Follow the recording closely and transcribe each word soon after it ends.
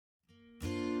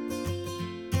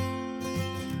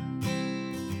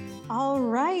All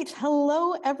right.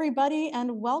 Hello, everybody,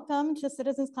 and welcome to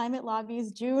Citizens Climate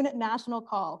Lobby's June National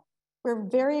Call. We're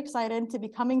very excited to be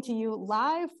coming to you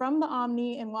live from the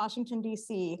Omni in Washington,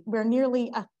 D.C., where nearly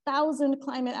 1,000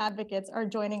 climate advocates are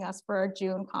joining us for our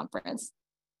June conference.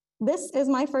 This is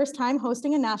my first time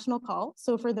hosting a national call,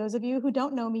 so for those of you who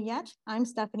don't know me yet, I'm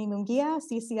Stephanie Munguia,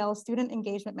 CCL Student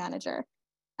Engagement Manager.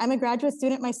 I'm a graduate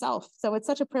student myself, so it's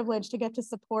such a privilege to get to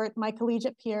support my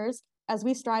collegiate peers as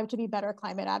we strive to be better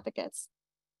climate advocates.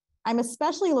 I'm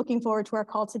especially looking forward to our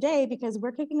call today because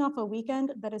we're kicking off a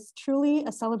weekend that is truly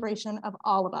a celebration of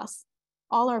all of us,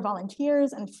 all our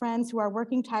volunteers and friends who are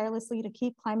working tirelessly to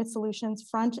keep climate solutions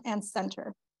front and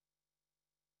center.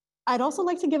 I'd also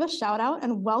like to give a shout out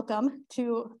and welcome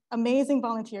to amazing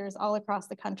volunteers all across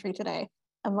the country today.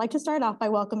 I'd like to start off by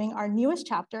welcoming our newest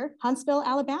chapter, Huntsville,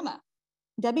 Alabama.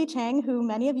 Debbie Chang, who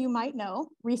many of you might know,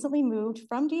 recently moved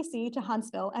from DC to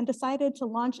Huntsville and decided to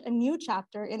launch a new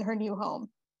chapter in her new home.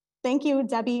 Thank you,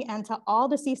 Debbie, and to all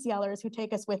the CCLers who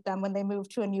take us with them when they move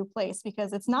to a new place,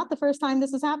 because it's not the first time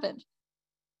this has happened.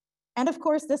 And of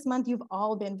course, this month you've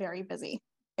all been very busy.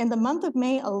 In the month of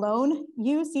May alone,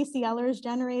 you CCLers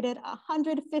generated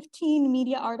 115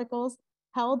 media articles,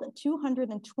 held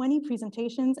 220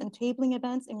 presentations and tabling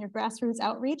events in your grassroots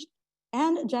outreach,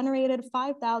 and generated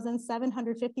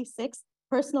 5,756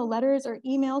 personal letters or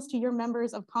emails to your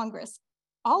members of Congress,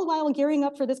 all while gearing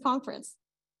up for this conference.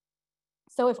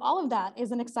 So if all of that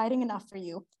isn't exciting enough for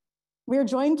you, we're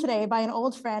joined today by an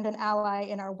old friend and ally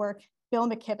in our work, Bill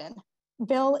McKibben.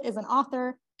 Bill is an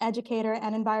author, educator,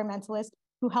 and environmentalist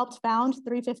who helped found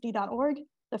 350.org,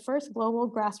 the first global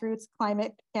grassroots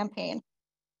climate campaign.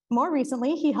 More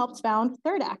recently, he helped found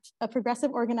Third Act, a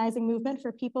progressive organizing movement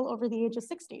for people over the age of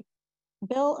 60.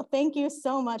 Bill, thank you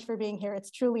so much for being here. It's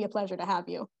truly a pleasure to have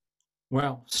you.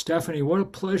 Well, Stephanie, what a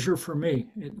pleasure for me.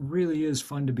 It really is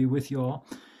fun to be with you all.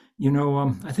 You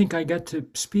know, I think I got to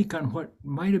speak on what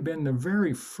might have been the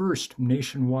very first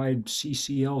nationwide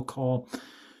CCL call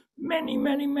many,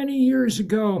 many, many years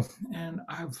ago. And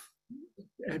I've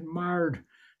admired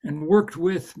and worked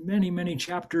with many, many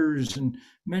chapters and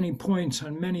many points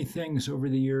on many things over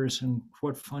the years. And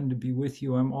what fun to be with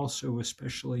you. I'm also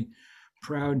especially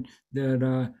proud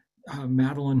that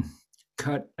Madeline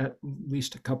cut at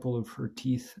least a couple of her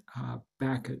teeth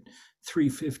back at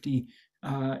 350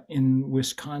 in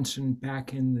Wisconsin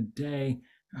back in the day.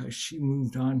 She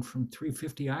moved on from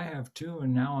 350. I have too,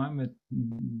 and now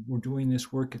we're doing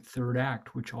this work at Third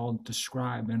Act, which I'll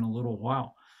describe in a little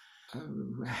while.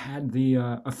 Had the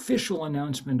official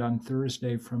announcement on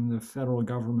Thursday from the federal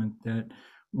government that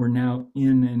we're now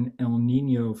in an El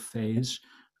Nino phase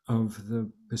of the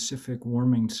Pacific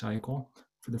warming cycle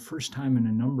for the first time in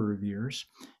a number of years.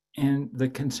 And the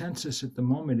consensus at the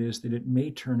moment is that it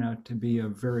may turn out to be a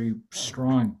very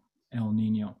strong El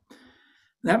Nino.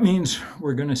 That means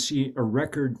we're going to see a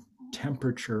record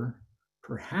temperature,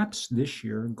 perhaps this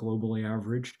year, globally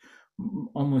averaged,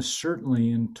 almost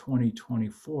certainly in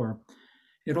 2024.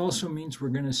 It also means we're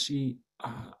going to see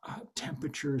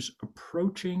temperatures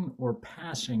approaching or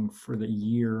passing for the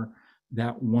year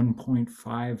that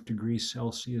 1.5 degrees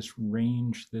Celsius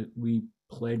range that we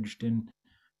pledged in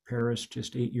Paris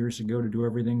just 8 years ago to do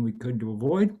everything we could to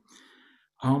avoid.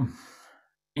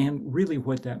 And really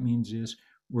what that means is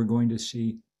we're going to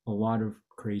see a lot of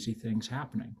crazy things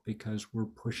happening because we're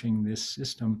pushing this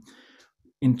system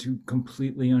into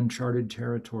completely uncharted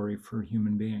territory for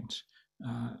human beings.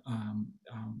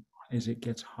 As it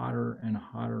gets hotter and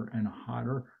hotter and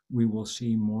hotter, we will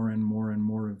see more and more and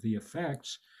more of the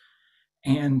effects.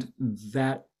 And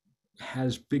that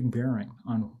has big bearing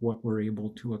on what we're able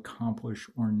to accomplish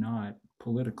or not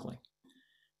politically.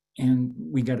 And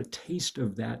we got a taste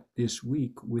of that this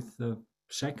week with the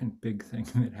second big thing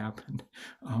that happened,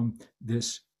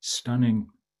 this stunning,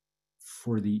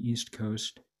 for the East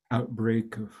Coast,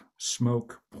 outbreak of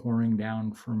smoke pouring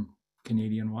down from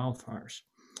Canadian wildfires.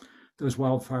 Those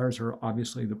wildfires are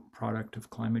obviously the product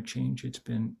of climate change. It's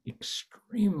been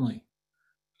extremely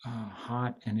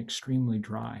hot and extremely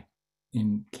dry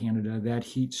in Canada. That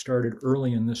heat started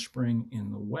early in the spring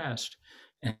in the West,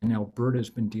 and Alberta's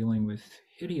been dealing with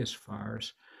hideous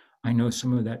fires. I know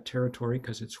some of that territory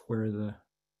because it's where the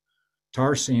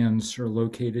tar sands are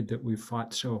located that we've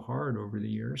fought so hard over the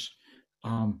years.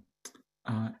 And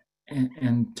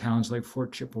towns like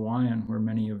Fort Chipewyan, where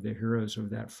many of the heroes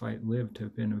of that fight lived,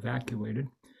 have been evacuated.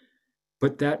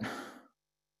 But that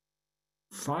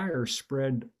fire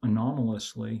spread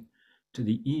anomalously to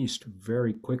the east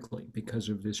very quickly because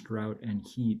of this drought and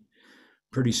heat.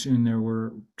 Pretty soon there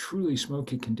were truly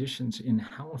smoky conditions in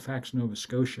Halifax, Nova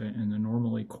Scotia, in the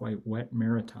normally quite wet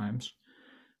Maritimes.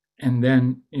 And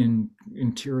then in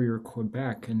interior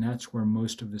Quebec, and that's where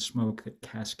most of the smoke that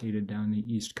cascaded down the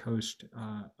East Coast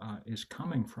is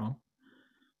coming from.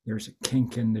 There's a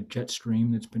kink in the jet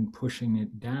stream that's been pushing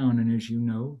it down. And as you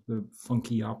know, the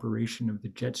funky operation of the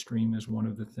jet stream is one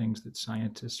of the things that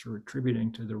scientists are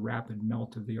attributing to the rapid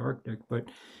melt of the Arctic. But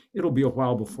it'll be a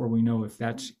while before we know if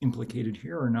that's implicated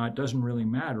here or not. It doesn't really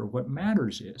matter. What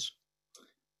matters is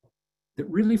that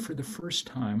really for the first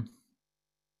time,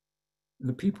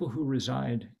 the people who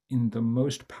reside in the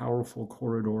most powerful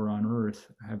corridor on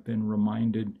Earth have been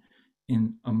reminded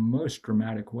in a most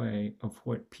dramatic way of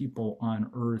what people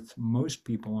on Earth, most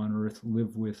people on Earth,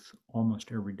 live with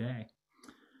almost every day.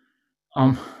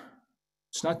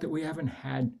 It's not that we haven't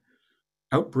had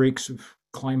outbreaks of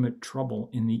climate trouble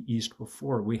in the East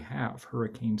before. We have,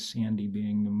 Hurricane Sandy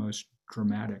being the most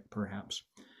dramatic, perhaps.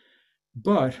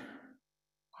 But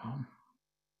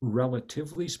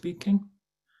relatively speaking,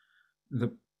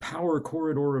 the power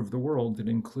corridor of the world that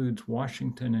includes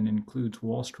Washington and includes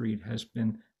Wall Street has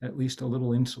been at least a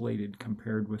little insulated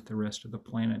compared with the rest of the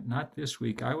planet. Not this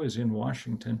week. I was in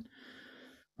Washington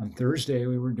on Thursday.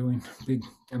 We were doing big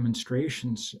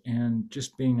demonstrations, and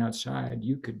just being outside,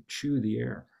 you could chew the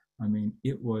air. I mean,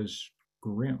 it was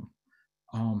grim.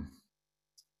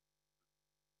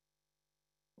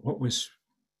 What was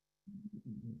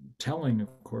telling,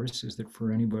 of course, is that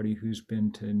for anybody who's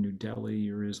been to New Delhi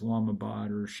or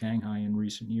Islamabad or Shanghai in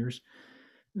recent years,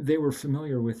 they were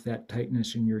familiar with that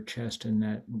tightness in your chest and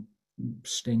that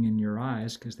sting in your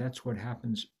eyes, because that's what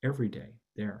happens every day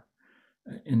there.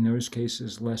 In those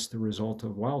cases, less the result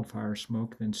of wildfire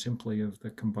smoke than simply of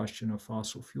the combustion of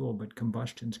fossil fuel. But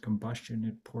combustion's combustion,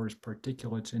 it pours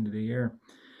particulates into the air.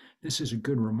 This is a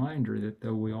good reminder that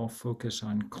though we all focus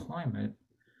on climate,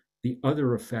 the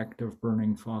other effect of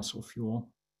burning fossil fuel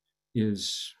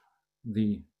is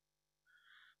the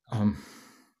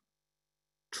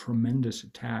tremendous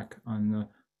attack on the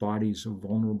bodies of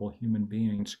vulnerable human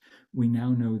beings. We now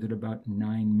know that about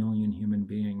 9 million human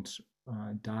beings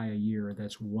die a year.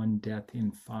 That's 1 death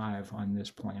in 5 on this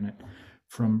planet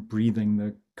from breathing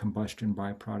the combustion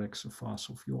byproducts of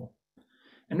fossil fuel.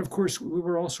 And of course, we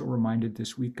were also reminded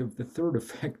this week of the third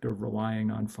effect of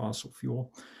relying on fossil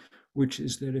fuel, which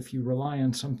is that if you rely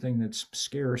on something that's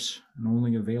scarce and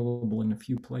only available in a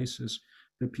few places,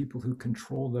 the people who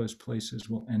control those places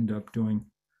will end up doing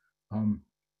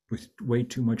with way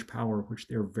too much power, which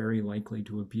they're very likely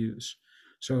to abuse.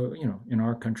 So, in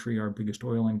our country, our biggest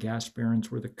oil and gas barons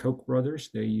were the Koch brothers.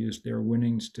 They used their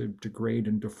winnings to degrade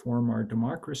and deform our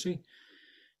democracy.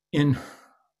 In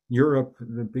Europe,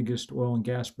 the biggest oil and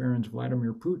gas barons,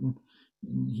 Vladimir Putin,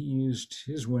 he used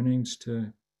his winnings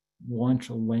to launch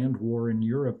a land war in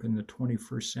Europe in the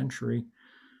 21st century,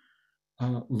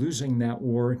 losing that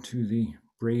war to the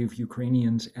brave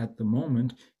Ukrainians at the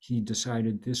moment. He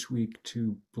decided this week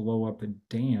to blow up a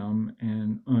dam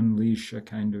and unleash a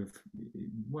kind of,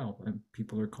 well,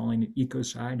 people are calling it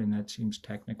ecocide, and that seems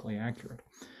technically accurate.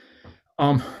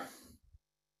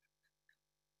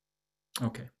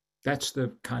 Okay, that's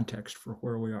the context for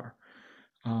where we are.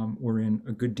 We're in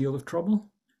a good deal of trouble,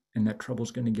 and that trouble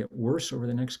is going to get worse over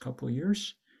the next couple of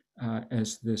years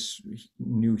as this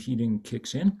new heating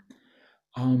kicks in.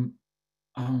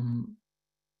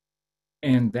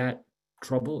 And that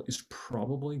trouble is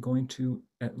probably going to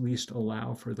at least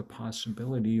allow for the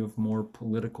possibility of more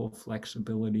political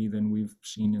flexibility than we've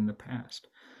seen in the past.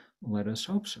 Let us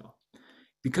hope so.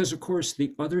 Because, of course,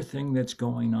 the other thing that's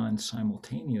going on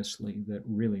simultaneously that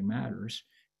really matters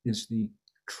is the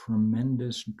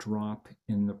tremendous drop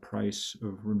in the price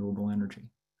of renewable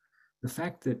energy. The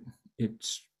fact that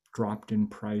it's dropped in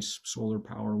price, solar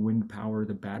power, wind power,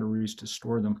 the batteries to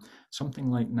store them, something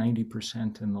like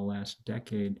 90% in the last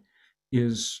decade,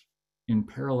 is in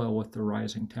parallel with the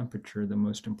rising temperature, the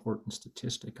most important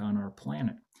statistic on our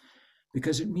planet.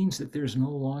 Because it means that there's no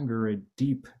longer a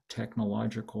deep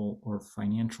technological or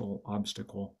financial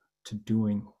obstacle to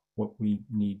doing what we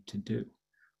need to do.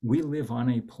 We live on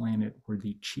a planet where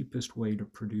the cheapest way to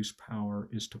produce power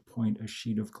is to point a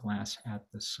sheet of glass at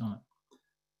the sun.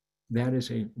 That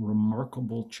is a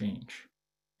remarkable change.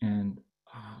 And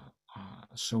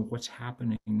so what's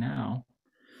happening now,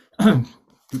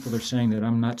 people are saying that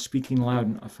I'm not speaking loud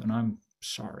enough, and I'm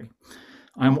sorry.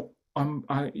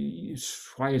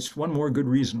 It's why it's one more good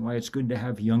reason why it's good to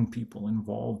have young people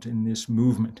involved in this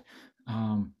movement.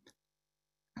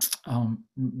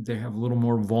 They have a little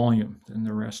more volume than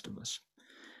the rest of us.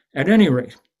 At any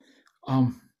rate,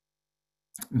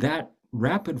 that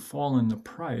rapid fall in the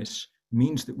price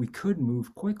means that we could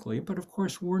move quickly, but of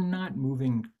course we're not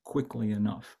moving quickly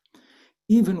enough.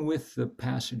 even with the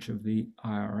passage of the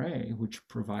IRA, which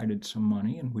provided some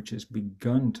money and which has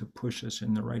begun to push us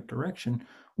in the right direction,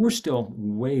 we're still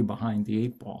way behind the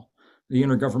 8 ball. The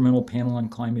Intergovernmental Panel on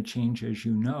Climate Change, as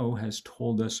you know, has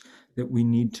told us that we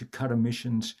need to cut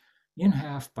emissions in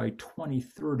half by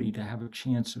 2030 to have a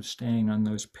chance of staying on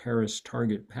those Paris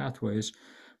target pathways.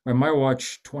 By my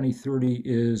watch, 2030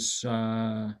 is,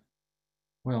 about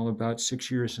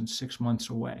 6 years and 6 months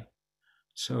away.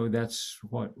 So that's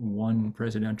what, 1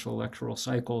 presidential electoral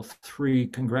cycle, 3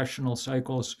 congressional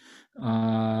cycles,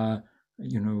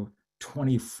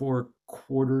 24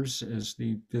 quarters as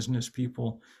the business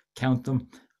people count them.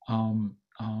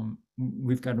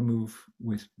 We've got to move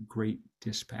with great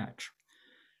dispatch.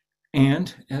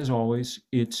 And as always,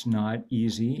 it's not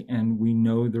easy, and we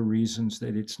know the reasons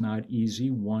that it's not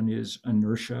easy. One is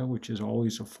inertia, which is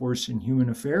always a force in human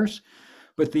affairs.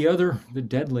 But the other, the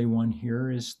deadly one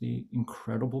here, is the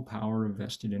incredible power of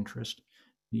vested interest,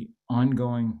 the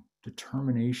ongoing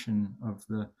determination of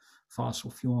the fossil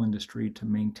fuel industry to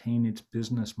maintain its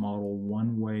business model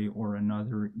one way or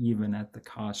another, even at the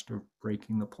cost of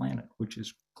breaking the planet, which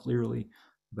is clearly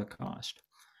the cost.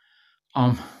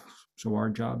 So our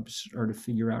jobs are to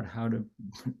figure out how to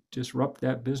disrupt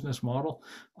that business model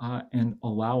and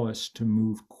allow us to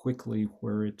move quickly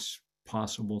where it's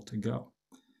possible to go.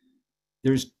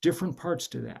 There's different parts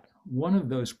to that. One of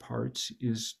those parts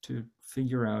is to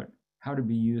figure out how to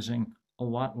be using a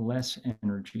lot less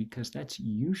energy, because that's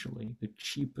usually the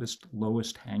cheapest,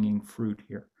 lowest hanging fruit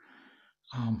here.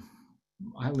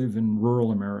 I live in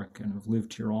rural America and have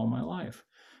lived here all my life,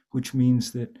 which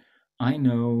means that I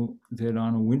know that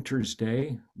on a winter's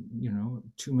day,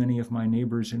 too many of my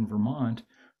neighbors in Vermont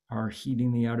are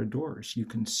heating the out of doors. You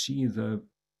can see the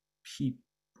heat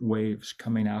waves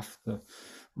coming off the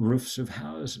roofs of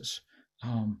houses.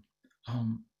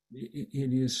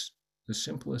 It is the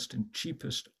simplest and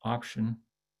cheapest option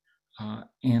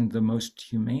and the most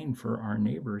humane for our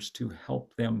neighbors to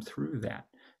help them through that,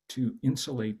 to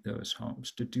insulate those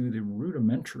homes, to do the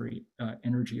rudimentary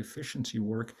energy efficiency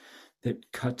work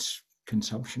that cuts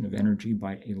consumption of energy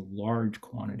by a large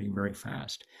quantity very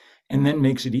fast, and then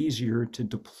makes it easier to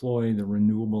deploy the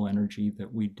renewable energy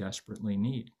that we desperately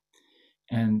need.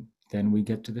 And then we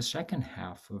get to the second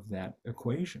half of that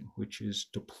equation, which is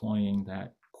deploying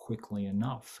that quickly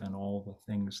enough and all the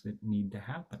things that need to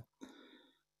happen.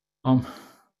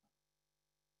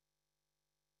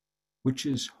 Which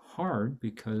is hard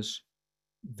because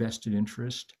vested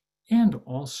interest and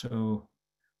also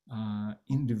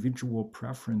individual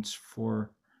preference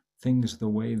for things the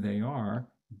way they are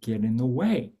get in the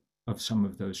way of some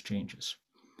of those changes.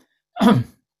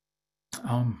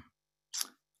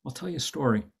 I'll tell you a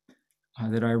story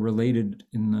that I related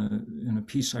in a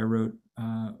piece I wrote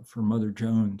for Mother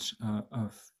Jones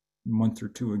a month or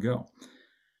two ago.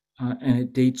 And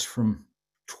it dates from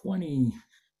 20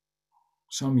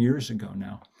 some years ago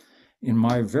now. In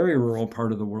my very rural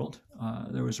part of the world,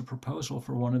 there was a proposal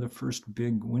for one of the first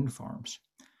big wind farms.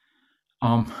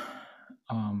 Going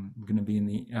to be in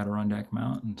the Adirondack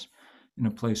Mountains, in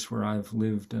a place where I've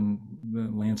lived and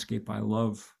the landscape I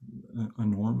love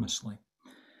enormously.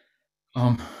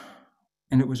 And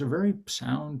it was a very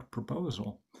sound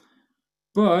proposal,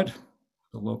 but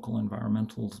the local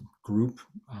environmental group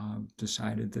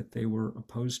decided that they were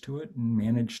opposed to it and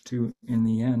managed to, in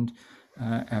the end,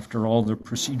 after all the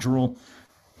procedural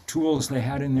tools they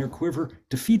had in their quiver,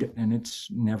 defeat it. And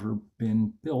it's never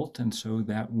been built. And so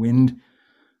that wind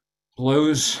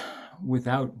blows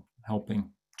without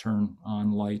helping turn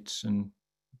on lights and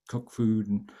cook food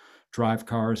and drive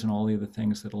cars and all the other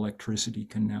things that electricity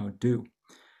can now do.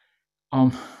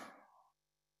 I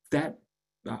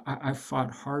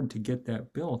fought hard to get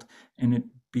that built, and it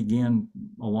began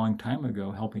a long time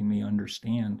ago, helping me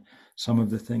understand some of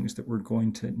the things that we're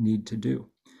going to need to do.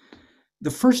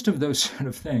 The first of those set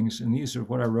of things, and these are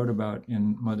what I wrote about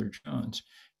in Mother Jones,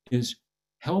 is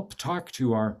help talk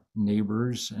to our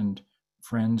neighbors and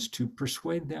friends to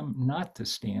persuade them not to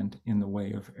stand in the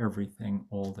way of everything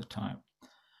all the time.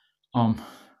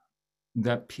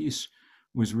 That piece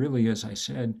was really, as I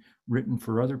said, written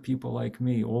for other people like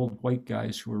me, old white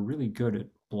guys who are really good at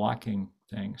blocking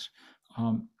things.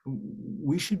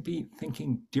 We should be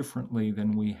thinking differently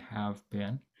than we have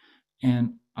been.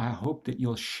 And I hope that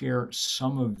you'll share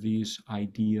some of these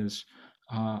ideas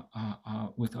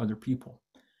with other people.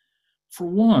 For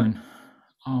one,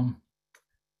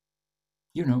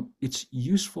 it's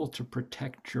useful to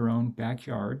protect your own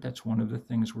backyard. That's one of the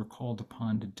things we're called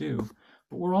upon to do.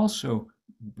 But we're also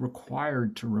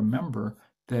required to remember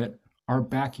that our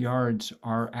backyards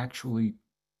are actually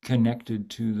connected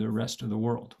to the rest of the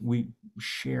world. We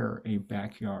share a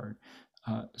backyard.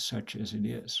 such as it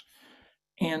is.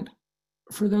 And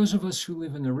for those of us who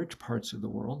live in the rich parts of the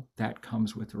world, that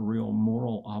comes with a real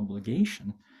moral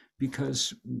obligation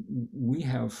because we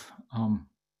have,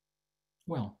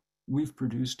 we've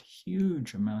produced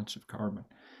huge amounts of carbon.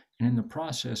 And in the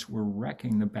process, we're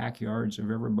wrecking the backyards of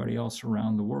everybody else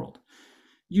around the world.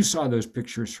 You saw those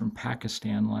pictures from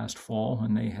Pakistan last fall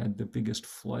when they had the biggest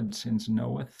flood since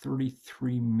Noah,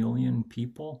 33 million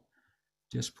people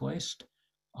displaced.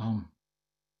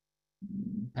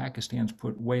 Pakistan's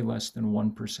put way less than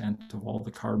 1% of all the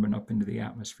carbon up into the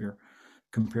atmosphere,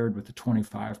 compared with the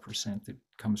 25% that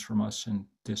comes from us in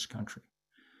this country.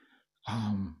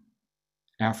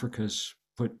 Africa's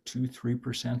put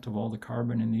 2-3% of all the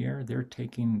carbon in the air. They're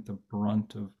taking the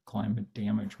brunt of climate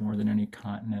damage more than any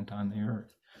continent on the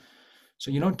earth.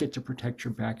 So you don't get to protect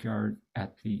your backyard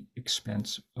at the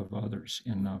expense of others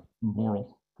in the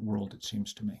moral world, it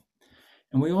seems to me.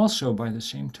 And we also, by the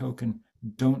same token,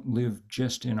 don't live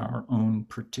just in our own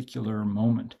particular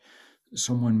moment.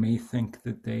 Someone may think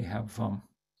that they have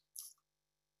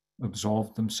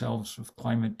absolved themselves of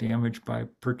climate damage by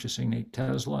purchasing a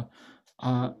Tesla.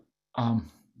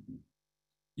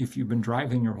 If you've been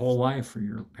driving your whole life, or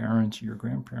your parents, or your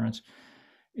grandparents,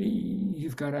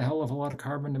 you've got a hell of a lot of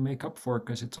carbon to make up for it,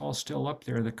 because it's all still up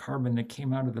there. The carbon that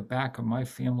came out of the back of my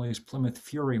family's Plymouth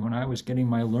Fury when I was getting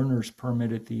my learner's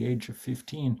permit at the age of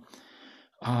 15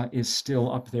 is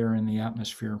still up there in the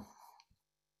atmosphere,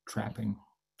 trapping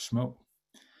smoke,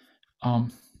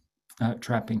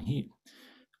 trapping heat.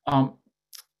 And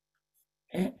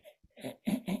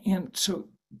so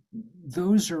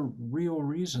those are real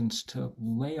reasons to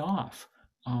lay off.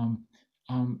 And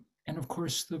of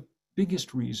course, the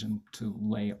biggest reason to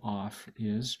lay off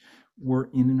is we're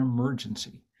in an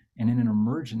emergency. And in an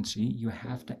emergency, you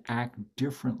have to act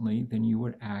differently than you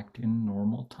would act in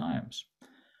normal times.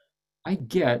 I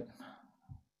get,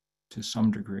 to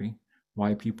some degree,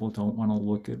 why people don't want to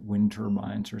look at wind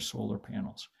turbines or solar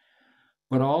panels.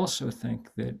 But I also think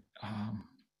that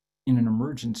in an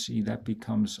emergency, that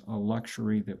becomes a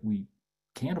luxury that we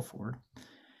can't afford.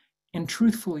 And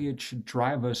truthfully, it should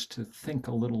drive us to think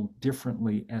a little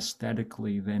differently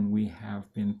aesthetically than we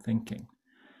have been thinking.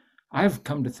 I've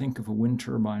come to think of a wind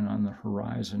turbine on the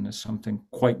horizon as something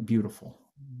quite beautiful.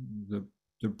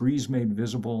 The breeze made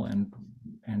visible and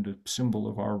a symbol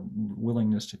of our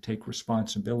willingness to take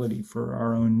responsibility for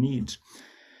our own needs.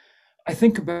 I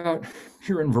think about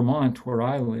here in Vermont, where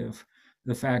I live,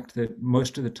 the fact that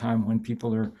most of the time when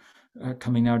people are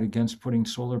coming out against putting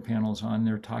solar panels on,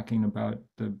 they're talking about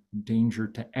the danger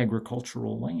to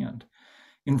agricultural land.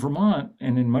 In Vermont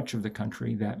and in much of the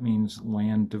country, that means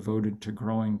land devoted to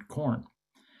growing corn.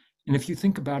 And if you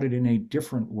think about it in a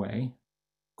different way,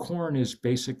 corn is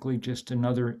basically just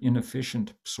another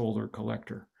inefficient solar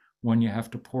collector. One you have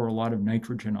to pour a lot of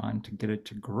nitrogen on to get it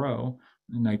to grow,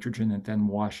 nitrogen that then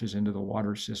washes into the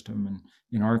water system, and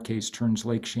in our case turns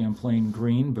Lake Champlain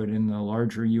green, but in the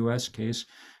larger US case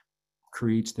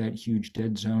creates that huge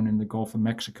dead zone in the Gulf of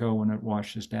Mexico when it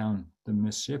washes down the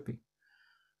Mississippi.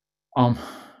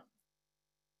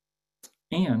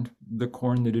 And the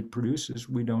corn that it produces,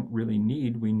 we don't really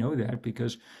need. We know that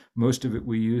because most of it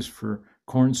we use for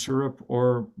corn syrup,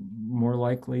 or more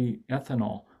likely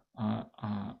ethanol,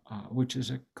 which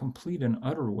is a complete and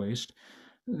utter waste.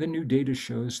 The new data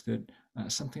shows that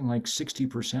something like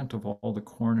 60% of all the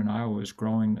corn in Iowa is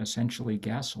growing essentially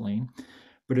gasoline,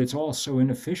 but it's all so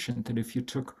inefficient that if you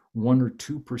took 1 or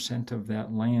 2% of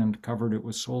that land, covered it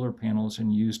with solar panels,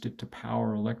 and used it to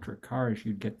power electric cars,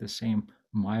 you'd get the same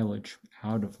mileage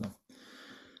out of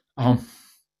them.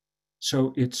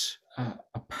 So it's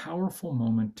a powerful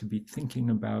moment to be thinking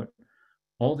about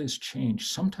all this change.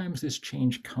 Sometimes this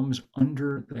change comes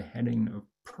under the heading of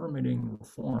permitting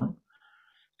reform.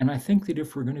 And I think that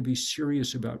if we're going to be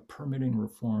serious about permitting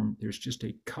reform, there's just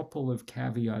a couple of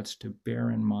caveats to bear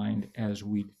in mind as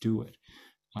we do it.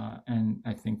 And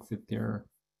I think that they're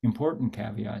important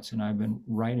caveats, and I've been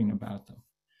writing about them.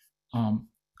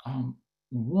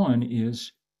 One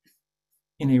is,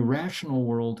 in a rational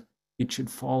world, it should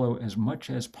follow as much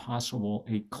as possible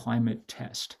a climate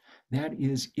test. That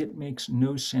is, it makes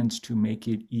no sense to make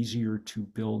it easier to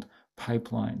build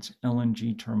pipelines,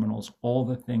 LNG terminals, all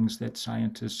the things that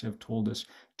scientists have told us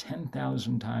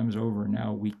 10,000 times over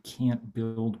now we can't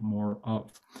build more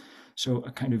of. So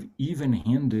a kind of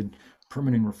even-handed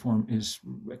permitting reform is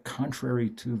contrary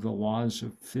to the laws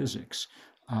of physics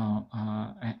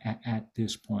at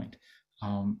this point.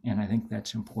 And I think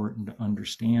that's important to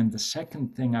understand. The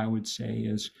second thing I would say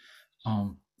is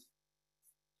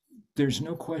there's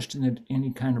no question that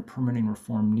any kind of permitting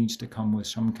reform needs to come with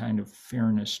some kind of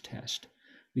fairness test.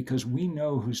 because we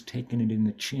know who's taken it in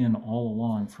the chin all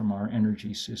along from our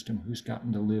energy system, who's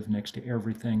gotten to live next to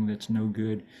everything that's no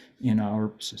good in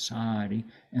our society.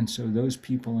 And so those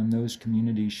people in those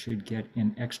communities should get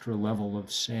an extra level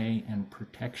of say and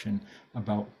protection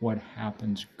about what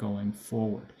happens going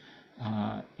forward.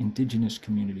 Indigenous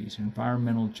communities,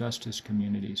 environmental justice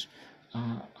communities,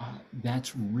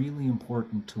 that's really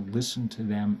important to listen to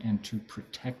them and to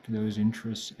protect those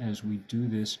interests as we do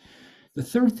this. The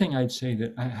third thing I'd say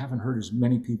that I haven't heard as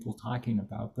many people talking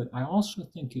about, but I also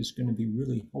think is going to be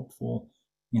really helpful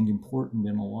and important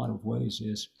in a lot of ways,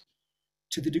 is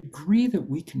to the degree that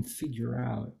we can figure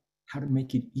out how to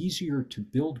make it easier to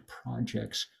build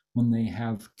projects when they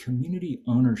have community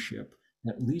ownership,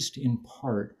 at least in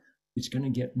part, it's going to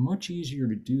get much easier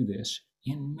to do this.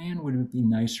 And man, would it be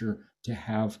nicer to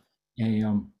have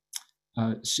a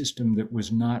system that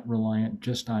was not reliant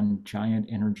just on giant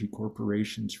energy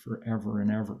corporations forever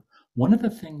and ever. One of the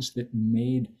things that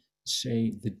made,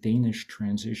 say, the Danish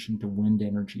transition to wind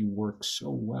energy work so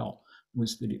well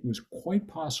was that it was quite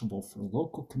possible for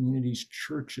local communities,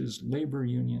 churches, labor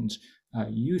unions,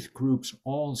 youth groups,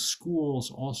 all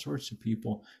schools, all sorts of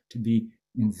people to be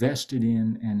invested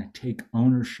in and take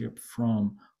ownership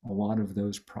from a lot of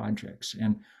those projects.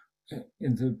 And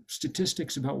the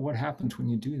statistics about what happens when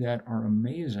you do that are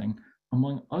amazing.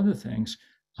 Among other things,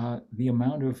 the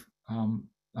amount of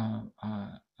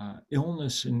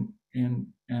illness and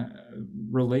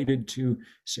related to,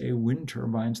 say, wind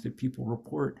turbines that people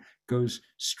report goes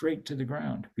straight to the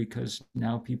ground, because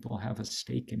now people have a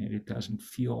stake in it. It doesn't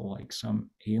feel like some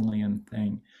alien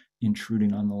thing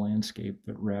intruding on the landscape,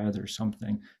 but rather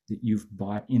something that you've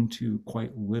bought into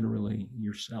quite literally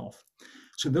yourself.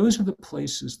 So those are the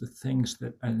places, the things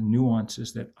that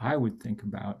nuances that I would think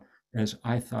about as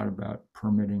I thought about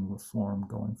permitting reform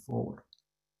going forward.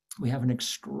 We have an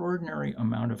extraordinary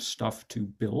amount of stuff to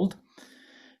build,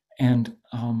 and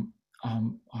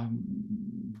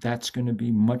that's going to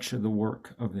be much of the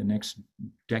work of the next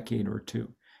decade or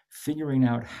two. Figuring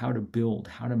out how to build,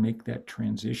 how to make that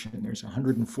transition. There's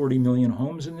 140 million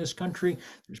homes in this country.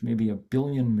 There's maybe 1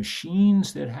 billion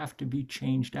machines that have to be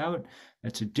changed out.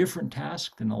 That's a different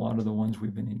task than a lot of the ones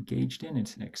we've been engaged in.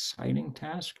 It's an exciting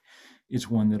task. It's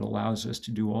one that allows us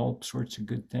to do all sorts of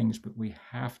good things, but we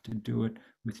have to do it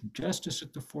with justice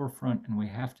at the forefront, and we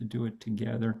have to do it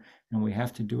together, and we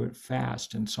have to do it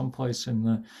fast. And someplace in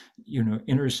the,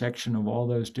 intersection of all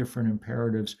those different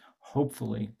imperatives,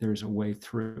 hopefully there's a way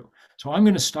through. So I'm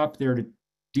going to stop there to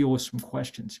deal with some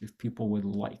questions if people would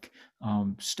like.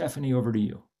 Stephanie, over to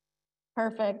you.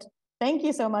 Perfect. Thank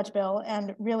you so much, Bill,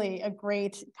 and really a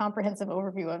great comprehensive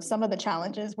overview of some of the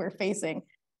challenges we're facing.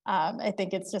 I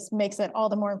think it just makes it all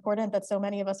the more important that so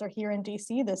many of us are here in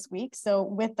DC this week. So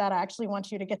with that, I actually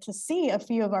want you to get to see a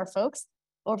few of our folks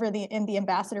over in the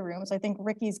ambassador rooms. I think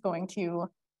Ricky's going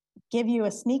to give you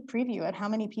a sneak preview at how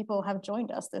many people have joined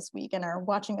us this week and are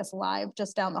watching us live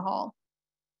just down the hall.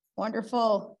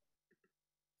 Wonderful.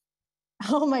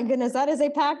 Oh my goodness, that is a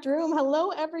packed room. Hello,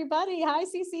 everybody. Hi,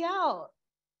 CCL.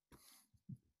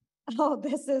 Oh,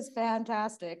 this is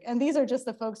fantastic. And these are just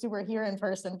the folks who were here in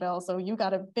person, Bill. So you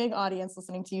got a big audience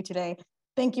listening to you today.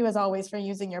 Thank you, as always, for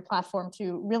using your platform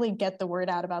to really get the word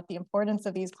out about the importance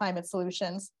of these climate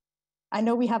solutions. I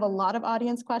know we have a lot of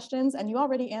audience questions, and you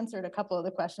already answered a couple of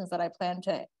the questions that I planned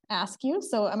to ask you.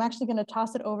 So I'm actually going to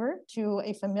toss it over to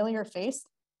a familiar face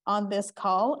on this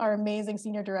call, our amazing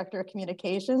Senior Director of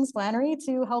Communications, Flannery,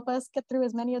 to help us get through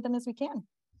as many of them as we can.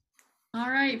 All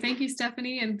right, thank you,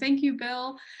 Stephanie, and thank you,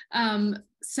 Bill.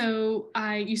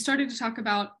 You started to talk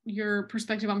about your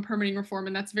perspective on permitting reform,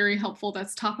 and that's very helpful.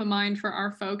 That's top of mind for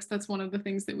our folks. That's one of the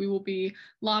things that we will be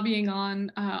lobbying on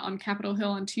Capitol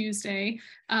Hill on Tuesday.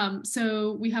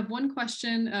 So we have one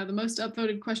question. The most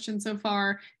upvoted question so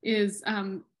far is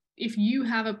if you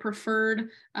have a preferred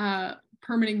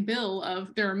permitting bill.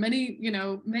 There are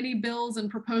many bills and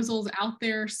proposals out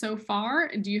there so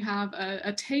far. Do you have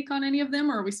a take on any of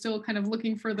them, or are we still kind of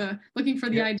looking for the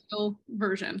ideal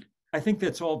version? I think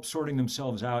that's all sorting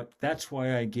themselves out. That's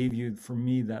why I gave you, for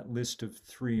me, that list of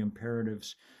 3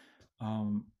 imperatives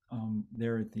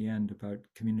there at the end about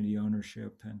community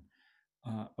ownership and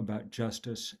about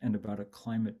justice and about a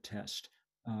climate test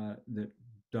that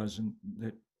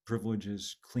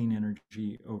privileges clean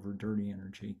energy over dirty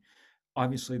energy.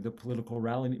 Obviously, the political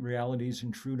realities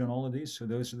intrude on all of these. So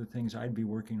those are the things I'd be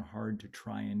working hard to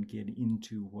try and get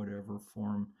into whatever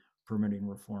form permitting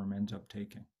reform ends up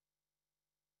taking.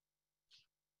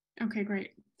 Okay,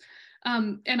 great.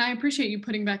 And I appreciate you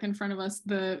putting back in front of us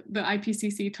the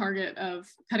IPCC target of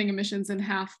cutting emissions in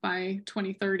half by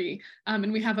 2030.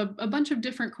 And we have a bunch of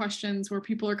different questions where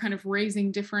people are kind of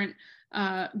raising different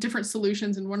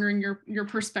solutions and wondering your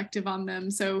perspective on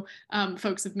them. So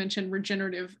folks have mentioned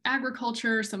regenerative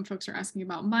agriculture. Some folks are asking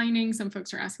about mining. Some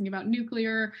folks are asking about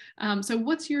nuclear. So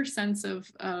what's your sense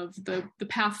of the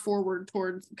path forward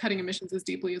towards cutting emissions as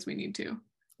deeply as we need to?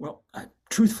 Well,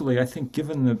 truthfully, I think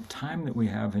given the time that we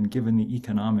have and given the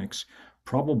economics,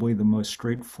 probably the most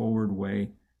straightforward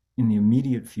way in the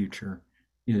immediate future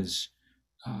is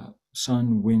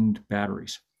sun, wind,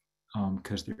 batteries,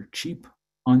 because they're cheap,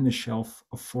 on the shelf,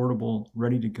 affordable,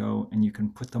 ready to go, and you can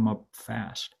put them up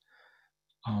fast.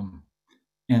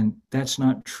 And that's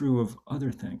not true of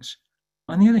other things.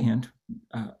 On the other hand,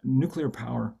 nuclear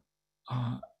power,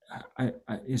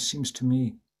 it seems to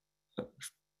me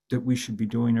that we should be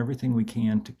doing everything we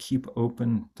can to keep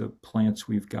open the plants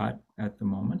we've got at the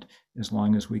moment, as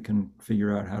long as we can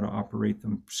figure out how to operate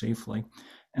them safely.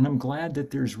 And I'm glad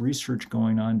that there's research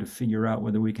going on to figure out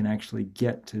whether we can actually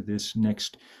get to this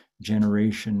next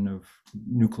generation of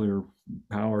nuclear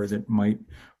power that might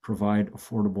provide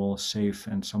affordable, safe,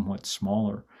 and somewhat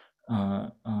smaller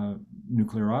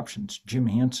nuclear options. Jim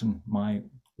Hansen, my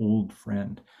old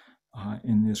friend,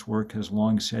 in this work, has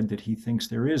long said that he thinks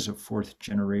there is a fourth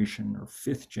generation or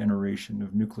fifth generation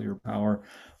of nuclear power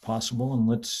possible, and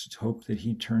let's hope that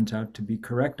he turns out to be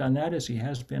correct on that, as he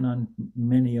has been on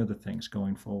many other things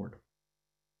going forward.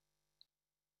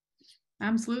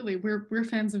 Absolutely. We're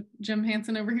fans of Jim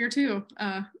Hansen over here too.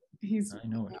 He's I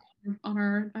know it. On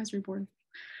our advisory board.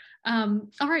 All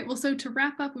right, well, so to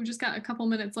wrap up, we've just got a couple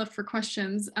minutes left for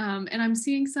questions. And I'm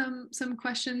seeing some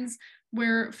questions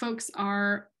where folks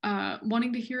are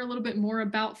wanting to hear a little bit more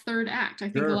about Third Act. I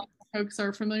think a lot of folks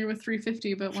are familiar with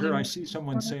 350, but sure, I see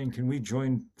someone saying, can we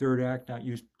join Third Act? Now,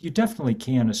 you definitely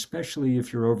can, especially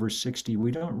if you're over 60.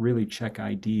 We don't really check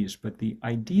IDs, but the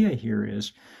idea here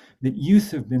is that youth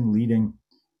have been leading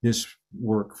this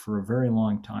work for a very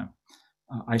long time.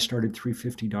 I started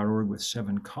 350.org with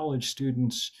 7 college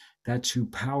students. That's who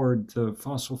powered the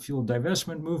fossil fuel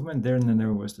divestment movement. Then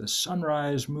there was the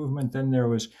Sunrise movement. Then there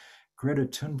was Greta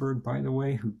Thunberg, by the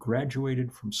way, who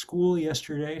graduated from school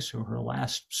yesterday. So her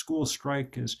last school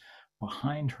strike is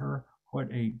behind her. What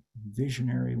a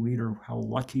visionary leader. How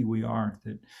lucky we are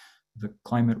that the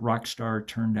climate rock star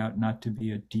turned out not to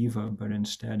be a diva, but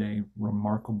instead a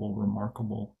remarkable,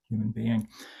 remarkable human being.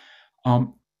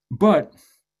 But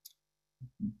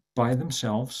by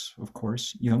themselves, of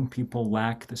course, young people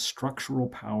lack the structural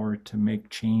power to make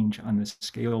change on the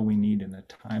scale we need in the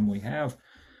time we have.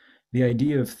 The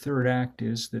idea of Third Act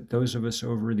is that those of us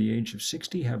over the age of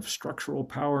 60 have structural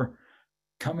power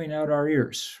coming out our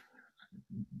ears.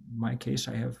 In my case,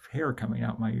 I have hair coming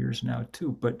out my ears now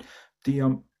too. But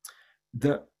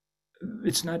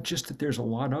it's not just that there's a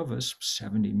lot of us,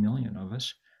 70 million of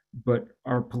us, but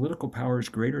our political power is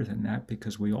greater than that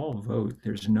because we all vote.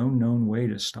 There's no known way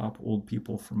to stop old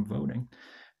people from voting.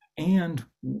 And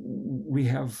we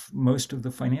have most of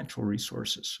the financial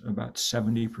resources, about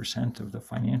 70% of the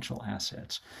financial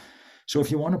assets. So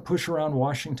if you want to push around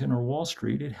Washington or Wall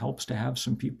Street, it helps to have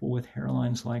some people with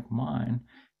hairlines like mine.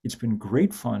 It's been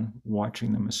great fun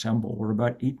watching them assemble. We're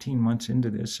about 18 months into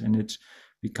this, and it's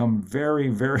become very,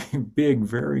 very big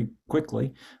very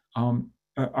quickly.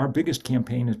 Our biggest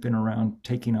campaign has been around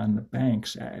taking on the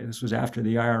banks. This was after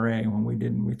the IRA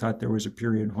when we thought there was a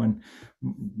period when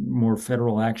more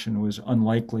federal action was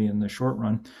unlikely in the short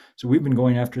run. So we've been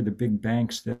going after the big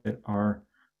banks that are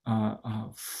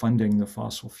funding the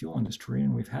fossil fuel industry,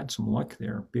 and we've had some luck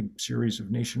there. Big series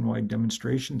of nationwide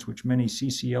demonstrations, which many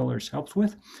CCLers helped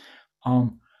with.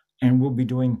 And we'll be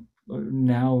doing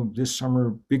now this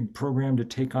summer, big program to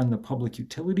take on the public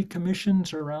utility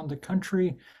commissions around the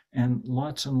country, and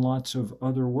lots of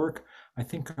other work. I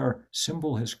think our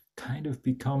symbol has kind of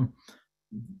become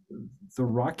the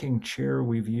rocking chair.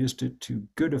 We've used it to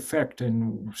good effect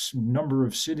in a number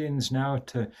of sit-ins now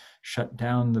to shut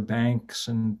down the banks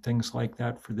and things like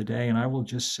that for the day. And I will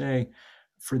just say,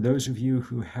 for those of you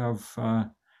who have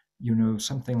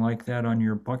something like that on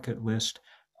your bucket list,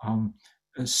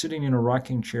 sitting in a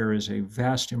rocking chair is a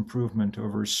vast improvement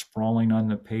over sprawling on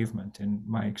the pavement, in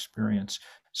my experience.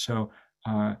 So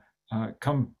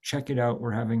come check it out.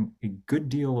 We're having a good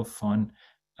deal of fun,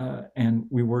 and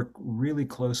we work really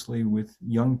closely with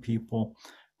young people,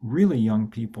 really young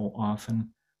people often.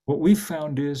 What we've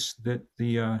found is that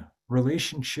the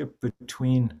relationship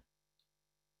between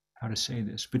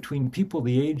people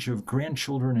the age of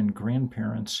grandchildren and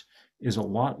grandparents is a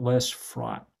lot less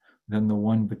fraught than the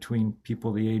one between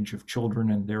people the age of children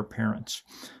and their parents.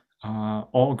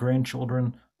 All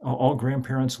grandchildren, all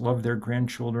grandparents love their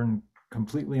grandchildren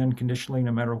completely unconditionally,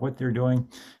 no matter what they're doing.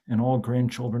 And all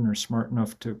grandchildren are smart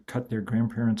enough to cut their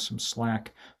grandparents some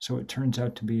slack. So it turns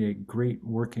out to be a great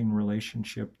working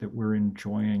relationship that we're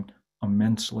enjoying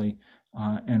immensely.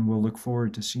 And we'll look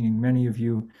forward to seeing many of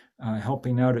you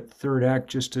helping out at Third Act,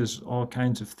 just as all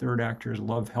kinds of third actors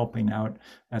love helping out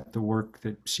at the work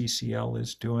that CCL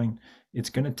is doing. It's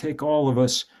going to take all of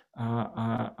us,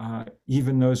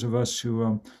 even those of us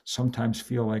who sometimes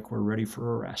feel like we're ready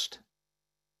for a rest.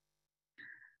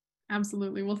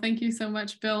 Absolutely. Well, thank you so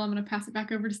much, Bill. I'm going to pass it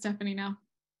back over to Stephanie now.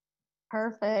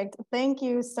 Perfect. Thank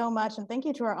you so much. And thank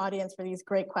you to our audience for these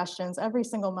great questions. Every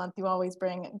single month, you always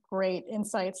bring great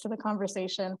insights to the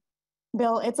conversation.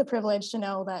 Bill, it's a privilege to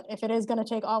know that if it is going to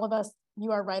take all of us,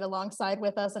 you are right alongside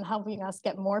with us and helping us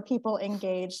get more people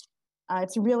engaged.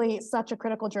 It's really such a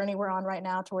critical journey we're on right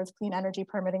now towards clean energy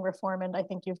permitting reform. And I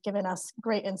think you've given us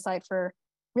great insight for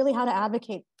really how to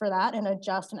advocate for that in a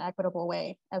just and equitable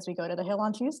way as we go to the Hill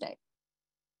on Tuesday.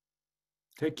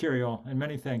 Take care, y'all. And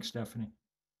many thanks, Stephanie.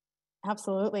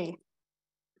 Absolutely.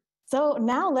 So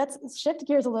now let's shift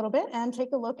gears a little bit and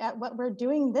take a look at what we're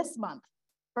doing this month.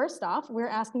 First off, we're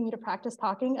asking you to practice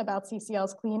talking about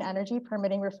CCL's clean energy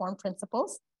permitting reform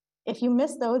principles. If you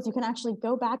missed those, you can actually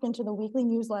go back into the weekly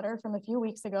newsletter from a few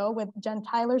weeks ago with Jen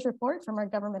Tyler's report from our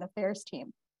government affairs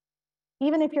team.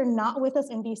 Even if you're not with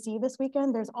us in DC this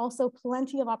weekend, there's also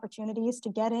plenty of opportunities to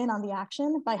get in on the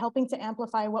action by helping to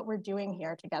amplify what we're doing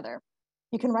here together.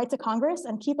 You can write to Congress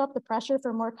and keep up the pressure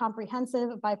for more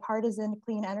comprehensive, bipartisan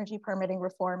clean energy permitting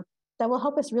reform that will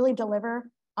help us really deliver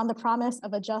on the promise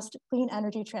of a just clean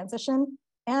energy transition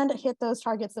and hit those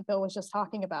targets that Bill was just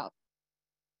talking about.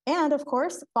 And of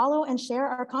course, follow and share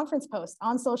our conference posts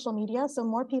on social media so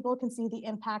more people can see the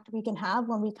impact we can have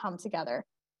when we come together.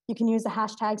 You can use the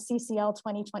hashtag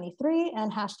CCL2023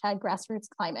 and hashtag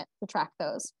grassrootsclimate to track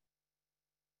those.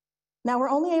 Now, we're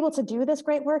only able to do this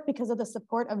great work because of the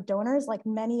support of donors like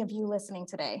many of you listening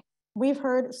today. We've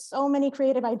heard so many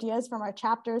creative ideas from our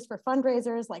chapters for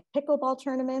fundraisers like pickleball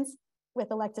tournaments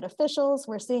with elected officials.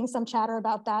 We're seeing some chatter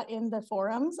about that in the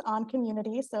forums on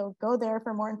community, so go there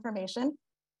for more information.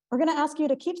 We're going to ask you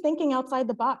to keep thinking outside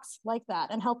the box like that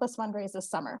and help us fundraise this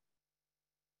summer.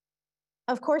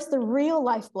 Of course, the real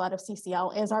lifeblood of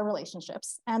CCL is our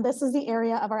relationships, and this is the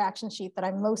area of our action sheet that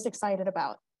I'm most excited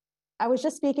about. I was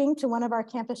just speaking to one of our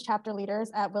campus chapter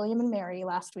leaders at William and Mary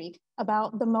last week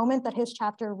about the moment that his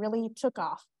chapter really took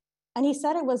off. And he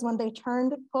said it was when they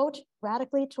turned, quote,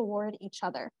 radically toward each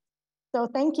other. So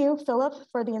thank you, Philip,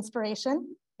 for the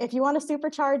inspiration. If you want to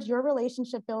supercharge your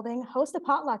relationship building, host a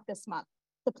potluck this month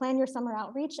to plan your summer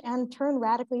outreach and turn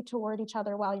radically toward each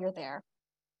other while you're there.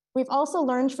 We've also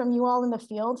learned from you all in the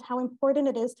field how important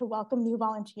it is to welcome new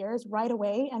volunteers right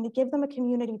away and to give them a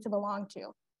community to belong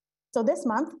to. So this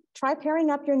month, try pairing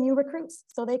up your new recruits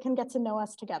so they can get to know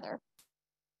us together.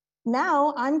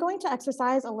 Now, I'm going to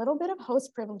exercise a little bit of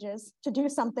host privileges to do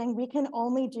something we can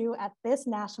only do at this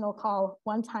national call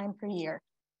one time per year.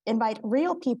 Invite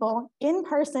real people in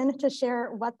person to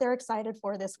share what they're excited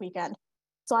for this weekend.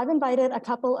 So I've invited a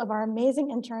couple of our amazing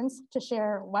interns to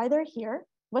share why they're here,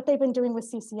 what they've been doing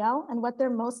with CCL, and what they're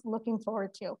most looking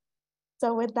forward to.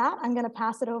 So with that, I'm going to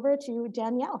pass it over to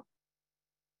Danielle.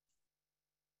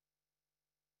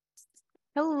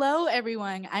 Hello,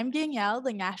 everyone. I'm Danielle,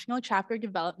 the National Chapter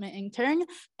Development Intern,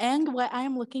 and what I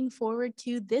am looking forward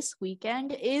to this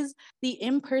weekend is the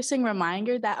in-person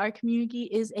reminder that our community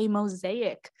is a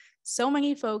mosaic. So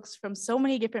many folks from so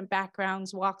many different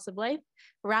backgrounds, walks of life,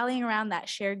 rallying around that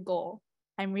shared goal.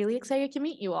 I'm really excited to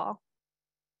meet you all.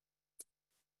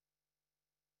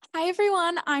 Hi,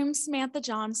 everyone. I'm Samantha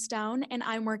Johnstone, and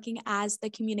I'm working as the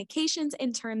communications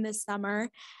intern this summer,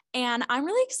 and I'm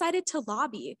really excited to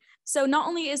lobby. So not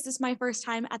only is this my first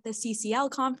time at the CCL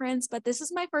conference, but this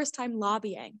is my first time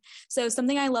lobbying. So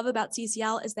something I love about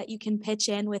CCL is that you can pitch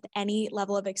in with any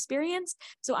level of experience.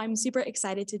 So I'm super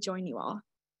excited to join you all.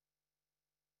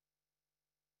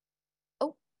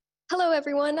 Hello,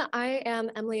 everyone. I am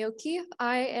Emily O'Keefe.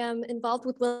 I am involved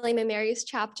with William and Mary's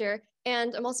chapter,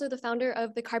 and I'm also the founder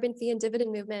of the Carbon Fee and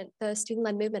Dividend Movement, the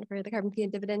student-led movement for the Carbon Fee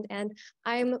and Dividend. And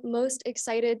I'm most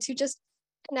excited to just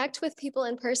connect with people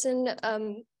in person,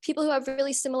 people who have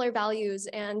really similar values.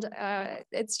 And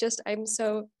it's just, I'm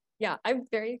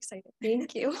very excited.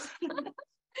 Thank you.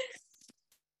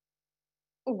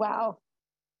 Wow.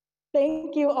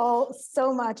 Thank you all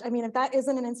so much. I mean, if that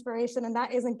isn't an inspiration and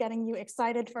that isn't getting you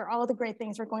excited for all the great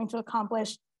things we're going to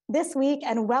accomplish this week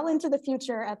and well into the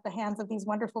future at the hands of these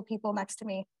wonderful people next to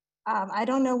me, I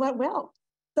don't know what will.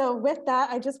 So with that,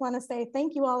 I just want to say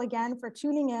thank you all again for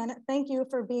tuning in. Thank you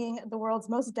for being the world's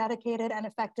most dedicated and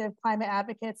effective climate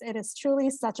advocates. It is truly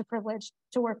such a privilege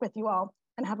to work with you all,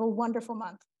 and have a wonderful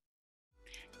month.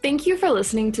 Thank you for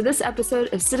listening to this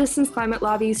episode of Citizens Climate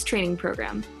Lobby's training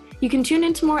program. You can tune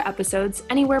into more episodes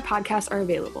anywhere podcasts are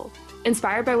available.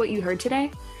 Inspired by what you heard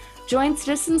today? Join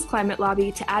Citizens Climate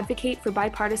Lobby to advocate for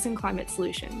bipartisan climate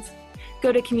solutions.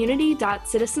 Go to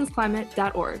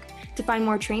community.citizensclimate.org to find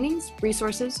more trainings,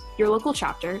 resources, your local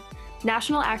chapter,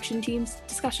 national action teams,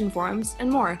 discussion forums, and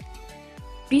more.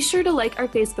 Be sure to like our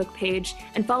Facebook page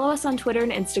and follow us on Twitter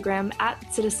and Instagram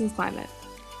 @CitizensClimate.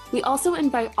 We also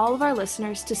invite all of our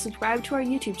listeners to subscribe to our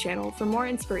YouTube channel for more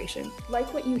inspiration.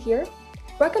 Like what you hear?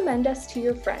 Recommend us to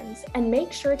your friends and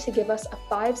make sure to give us a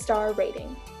 5-star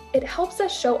rating. It helps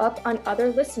us show up on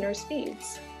other listeners'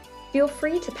 feeds. Feel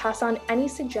free to pass on any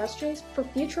suggestions for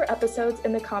future episodes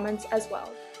in the comments as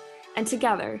well. And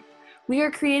together, we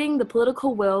are creating the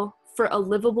political will for a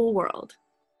livable world.